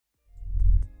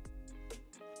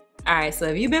All right, so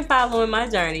if you've been following my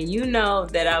journey, you know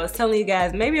that I was telling you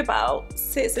guys maybe about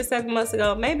 6 or 7 months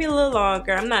ago, maybe a little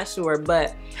longer, I'm not sure,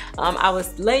 but I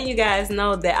was letting you guys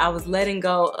know that I was letting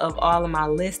go of all of my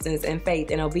listings in faith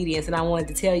and obedience, and I wanted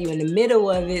to tell you in the middle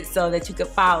of it so that you could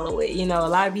follow it. You know, a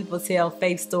lot of people tell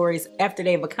faith stories after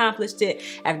they've accomplished it,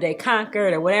 after they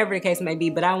conquered, or whatever the case may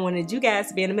be, but I wanted you guys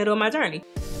to be in the middle of my journey.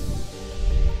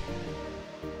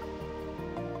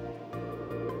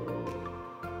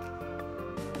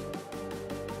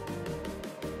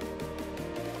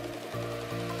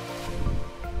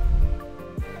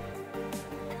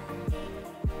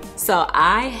 So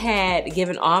I had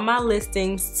given all my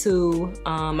listings to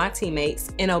my teammates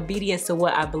in obedience to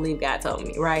what I believe God told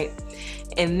me, right?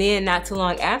 And then not too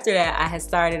long after that, I had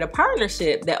started a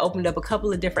partnership that opened up a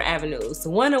couple of different avenues,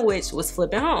 one of which was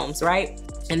flipping homes, right?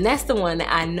 And that's the one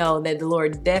that I know that the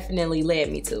Lord definitely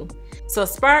led me to. So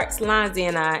Sparks, Lonzy,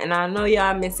 and I know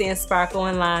y'all been seeing Sparkle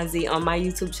and Lonzy on my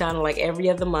YouTube channel like every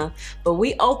other month, but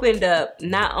we opened up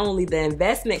not only the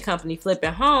investment company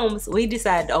Flipping Homes, we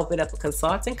decided to open up a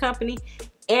consulting company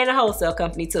and a wholesale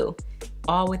company too,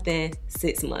 all within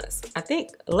 6 months. I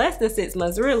think less than 6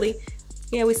 months really.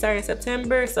 Yeah, we started in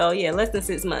September, so yeah, less than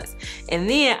 6 months. And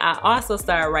then I also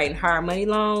started writing hard money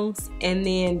loans, and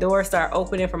then doors started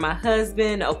opening for my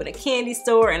husband to open a candy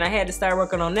store, and I had to start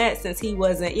working on that since he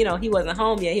wasn't, you know, he wasn't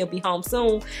home yet. He'll be home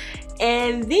soon.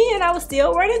 And then I was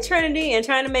still running Trinity and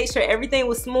trying to make sure everything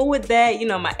was smooth with that. You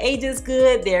know, my agent's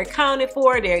good, they're accounted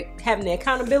for, they're having the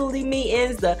accountability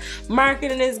meetings, the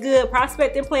marketing is good,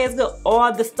 prospecting plan is good,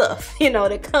 all the stuff, you know,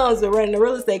 that comes with running a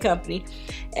real estate company,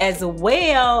 as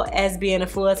well as being a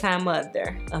full-time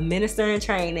mother, a minister in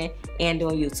training, and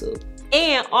doing YouTube,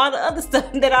 and all the other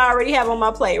stuff that I already have on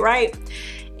my plate, right?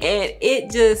 And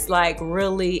it just like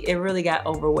really got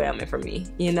overwhelming for me.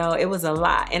 You know, it was a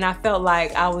lot. And I felt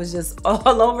like I was just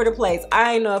all over the place.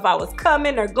 I didn't know if I was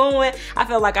coming or going. I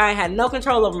felt like I had no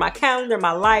control over my calendar,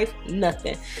 my life,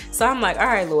 nothing. So I'm like, all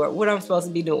right, Lord, what I'm supposed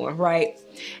to be doing, right?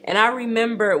 And I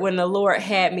remember when the Lord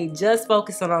had me just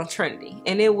focusing on Trinity.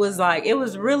 And it was like, it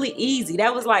was really easy.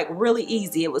 That was like really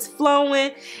easy. It was flowing,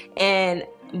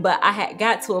 but I had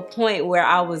got to a point where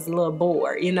I was a little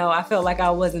bored. You know, I felt like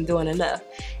I wasn't doing enough.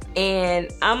 And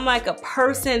I'm like a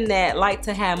person that like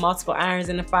to have multiple irons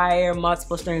in the fire,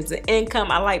 multiple streams of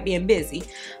income. I like being busy,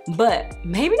 but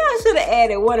maybe I should have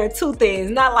added 1 or 2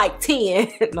 things, not like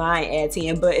 10. No, I ain't add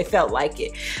 10, but it felt like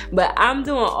it. But I'm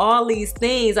doing all these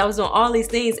things. I was doing all these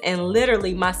things, and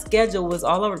literally my schedule was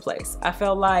all over the place. I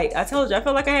felt like, I told you, I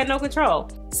felt like I had no control.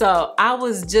 So I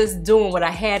was just doing what I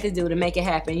had to do to make it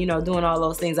happen, you know, doing all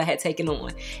those things I had taken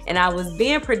on. And I was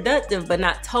being productive, but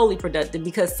not totally productive,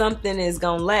 because something is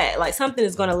gonna lack. Like something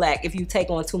is gonna lack if you take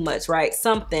on too much, right?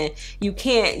 Something,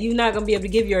 you're not gonna be able to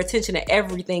give your attention to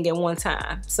everything at one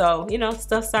time. So, you know,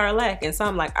 stuff started lacking. So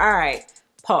I'm like, all right,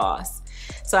 pause.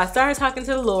 So I started talking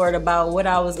to the Lord about what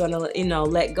I was gonna, you know,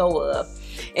 let go of.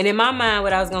 And in my mind,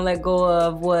 what I was gonna let go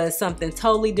of was something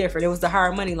totally different. It was the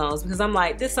hard money loans, because I'm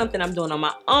like, this is something I'm doing on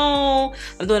my own.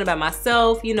 I'm doing it by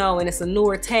myself, you know, and it's a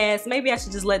newer task. Maybe I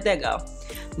should just let that go.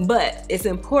 But it's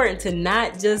important to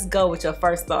not just go with your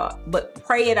first thought, but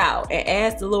pray it out and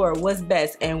ask the Lord what's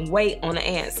best and wait on the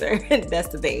answer. That's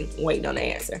the thing, waiting on the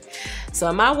answer. So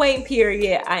in my waiting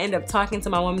period, I ended up talking to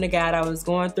my woman of God. I was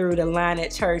going through the line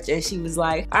at church, and she was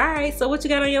like, all right, so what you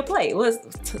got on your plate?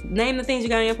 Name the things you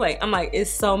got on your plate. I'm like,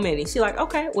 it's so many. She's like,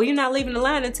 okay, well, you're not leaving the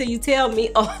line until you tell me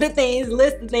all the things,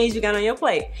 list the things you got on your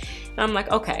plate. And I'm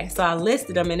like, okay. So I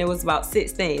listed them, and it was about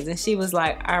 6 things. And she was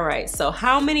like, all right, so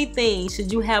how many things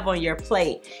should you have on your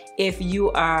plate if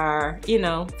you are, you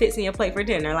know, fixing your plate for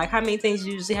dinner? Like, how many things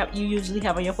you usually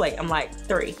have on your plate? I'm like,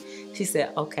 3. She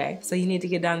said, okay, so you need to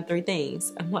get down to 3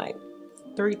 things. I'm like,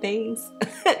 3 things?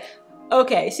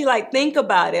 Okay, she like, think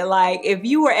about it. Like, if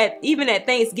you were even at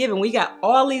Thanksgiving, we got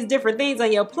all these different things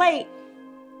on your plate,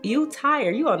 you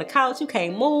tired, you on the couch, you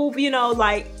can't move, you know,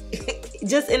 like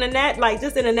just in a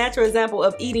natural example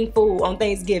of eating food on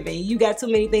Thanksgiving, you got too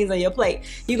many things on your plate,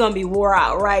 you're gonna be wore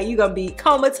out, right? You're gonna be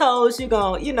comatose, you're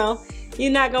gonna, you know,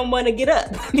 you're not gonna want to get up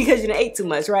because you done ate too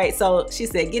much, right? So she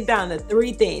said, get down to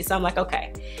 3 things. So I'm like,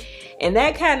 okay. And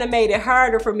that kind of made it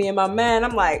harder for me in my mind.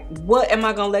 I'm like, what am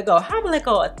I gonna let go? How am I gonna let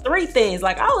go of 3 things?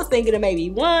 Like, I was thinking of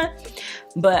maybe 1,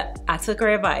 but I took her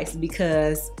advice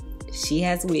because she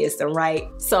has wisdom, right?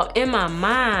 So in my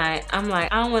mind, I'm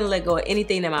like, I don't want to let go of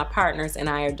anything that my partners and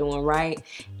I are doing, right?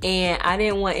 And I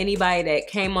didn't want anybody that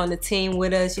came on the team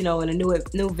with us, you know, in the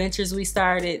new ventures we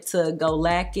started to go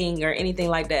lacking or anything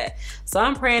like that. So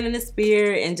I'm praying in the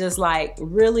spirit and just like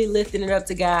really lifting it up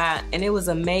to God. And it was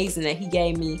amazing that he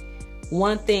gave me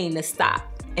one thing to stop.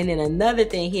 And then another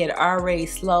thing, he had already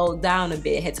slowed down a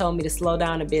bit, had told me to slow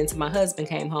down a bit until my husband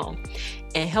came home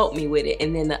and helped me with it.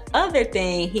 And then the other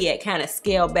thing he had kind of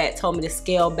scaled back, told me to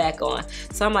scale back on.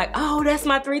 So I'm like, oh, that's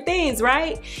my 3 things,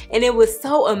 right? And it was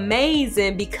so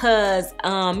amazing because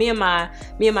me and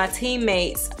my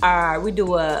teammates we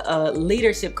do a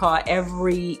leadership call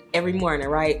every morning,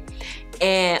 right?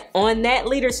 And on that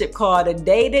leadership call, the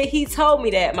day that he told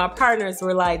me that, my partners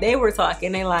were like, they were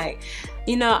talking, they like,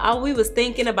 you know, we was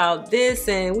thinking about this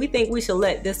and we think we should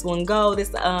let this one go,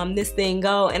 this thing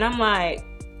go. And I'm like,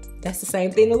 that's the same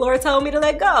thing the Lord told me to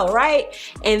let go, right?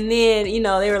 And then, you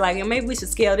know, they were like, maybe we should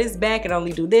scale this back and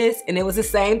only do this. And it was the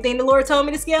same thing the Lord told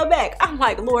me to scale back. I'm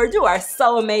like, Lord, you are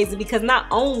so amazing, because not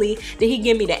only did he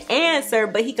give me the answer,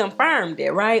 but he confirmed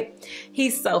it, right?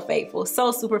 He's so faithful,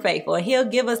 so super faithful. And he'll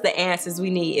give us the answers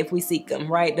we need if we seek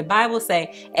them, right? The Bible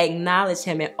say, acknowledge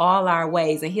him in all our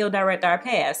ways and he'll direct our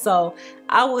paths. So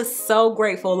I was so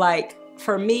grateful. Like,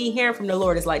 for me, hearing from the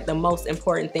Lord is like the most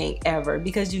important thing ever,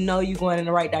 because you know you're going in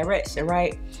the right direction,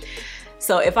 right?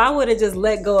 So if I would have just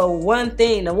let go of one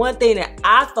thing, the one thing that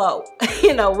I thought,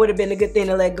 you know, would have been a good thing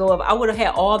to let go of, I would have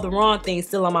had all the wrong things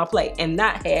still on my plate and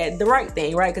not had the right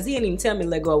thing, right? Because he didn't even tell me to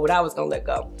let go of what I was going to let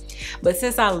go. But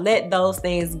since I let those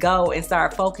things go and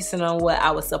start focusing on what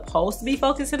I was supposed to be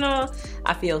focusing on,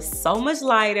 I feel so much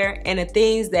lighter, and the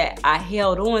things that I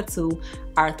held on to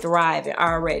are thriving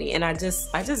already. And I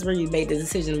just really made the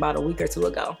decision about a week or 2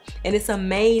 ago. And it's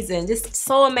amazing, just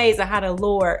so amazing how the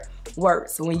Lord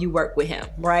works when you work with him,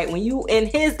 right? When you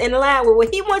in line with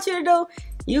what he wants you to do,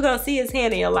 you're gonna see his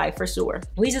hand in your life for sure.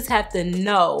 We just have to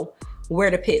know where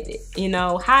to pivot, you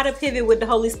know, how to pivot with the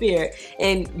Holy Spirit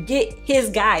and get his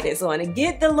guidance on it,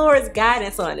 get the Lord's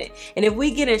guidance on it. And if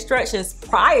we get instructions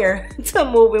prior to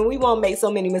moving, we won't make so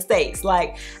many mistakes.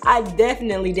 Like, I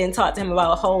definitely didn't talk to him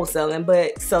about wholesaling,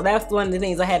 but so that's one of the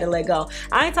things I had to let go.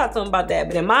 I ain't talked to him about that,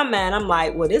 but in my mind, I'm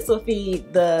like, well, this will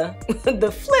feed the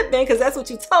flipping, because that's what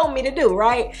you told me to do,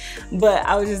 right? But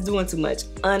I was just doing too much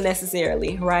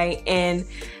unnecessarily, right? And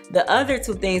the other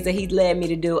 2 things that he led me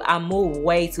to do, I moved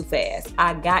way too fast.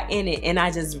 I got in it and I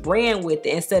just ran with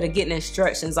it instead of getting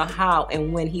instructions on how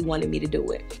and when he wanted me to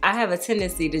do it. I have a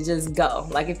tendency to just go.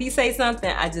 Like, if he say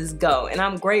something, I just go. And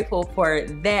I'm grateful for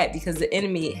that, because the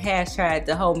enemy has tried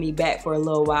to hold me back for a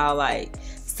little while, like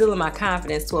stealing my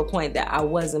confidence to a point that I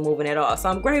wasn't moving at all. So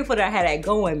I'm grateful that I had that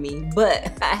go in me, but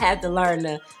I had to learn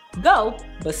to go,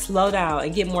 but slow down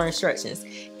and get more instructions.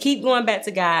 Keep going back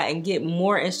to God and get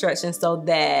more instructions so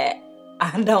that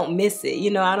I don't miss it.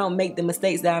 You know, I don't make the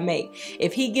mistakes that I make.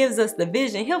 If he gives us the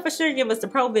vision, he'll for sure give us the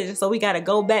provision. So we got to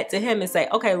go back to him and say,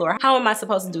 okay, Lord, how am I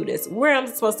supposed to do this? Where am I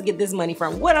supposed to get this money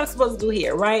from? What I'm supposed to do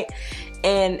here, right?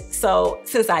 And so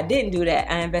since I didn't do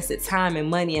that, I invested time and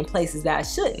money in places that I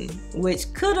shouldn't,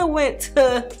 which could have went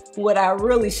to what I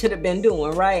really should have been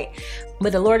doing, right?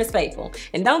 But the Lord is faithful.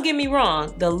 And don't get me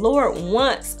wrong, the Lord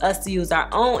wants us to use our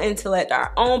own intellect,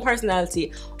 our own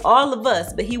personality, all of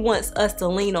us, but he wants us to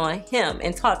lean on him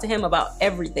and talk to him about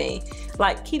everything.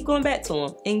 Like, keep going back to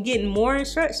him and getting more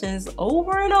instructions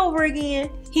over and over again.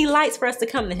 He likes for us to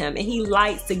come to him, and he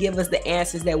likes to give us the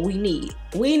answers that we need.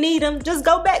 We need them, just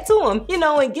go back to him, you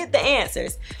know, and get the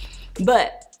answers.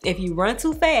 But if you run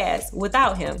too fast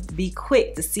without him, be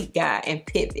quick to seek God and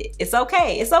pivot. It's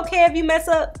okay. It's okay if you mess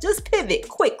up. Just pivot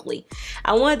quickly.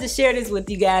 I wanted to share this with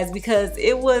you guys because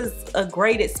it was a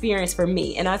great experience for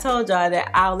me. And I told y'all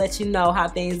that I'll let you know how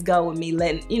things go with me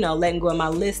letting go of my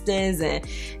listings and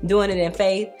doing it in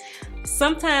faith.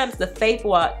 Sometimes the faith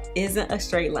walk isn't a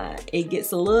straight line. It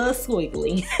gets a little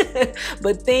squiggly,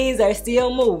 but things are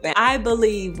still moving. I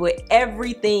believe with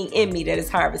everything in me that it's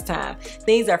harvest time.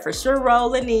 Things are for sure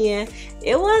rolling in.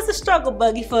 It was a struggle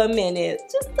buggy for a minute,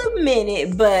 just a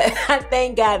minute, but I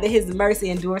thank God that his mercy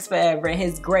endures forever and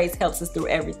his grace helps us through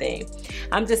everything.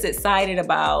 I'm just excited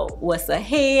about what's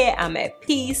ahead. I'm at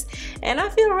peace and I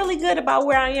feel really good about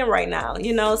where I am right now,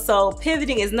 you know, so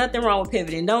pivoting is nothing wrong with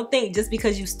pivoting. Don't think just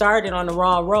because you started on the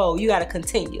wrong road, you got to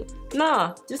continue.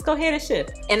 Nah, just go ahead and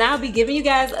shift. And I'll be giving you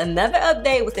guys another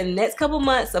update within the next couple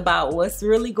months about what's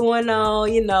really going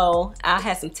on. You know, I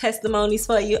have some testimonies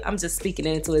for you. I'm just speaking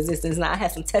it into existence now. I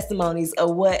have some testimonies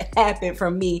of what happened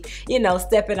from me, you know,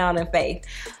 stepping out in faith.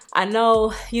 I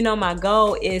know, you know, my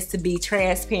goal is to be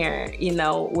transparent, you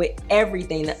know, with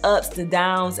everything, the ups, the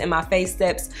downs, and my faith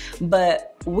steps, but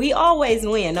we always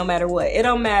win no matter what. It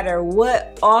don't matter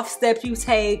what off step you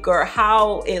take or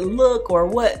how it look or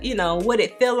what, you know, what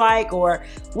it feel like or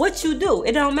what you do.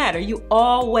 It don't matter. You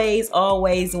always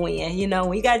win. You know,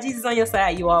 when you got Jesus on your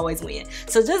side, you always win.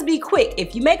 So just be quick.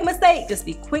 If you make a mistake, just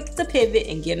be quick to pivot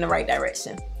and get in the right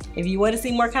direction. If you want to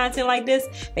see more content like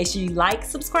this, make sure you like,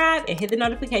 subscribe, and hit the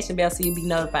notification bell so you'll be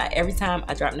notified every time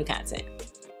I drop new content.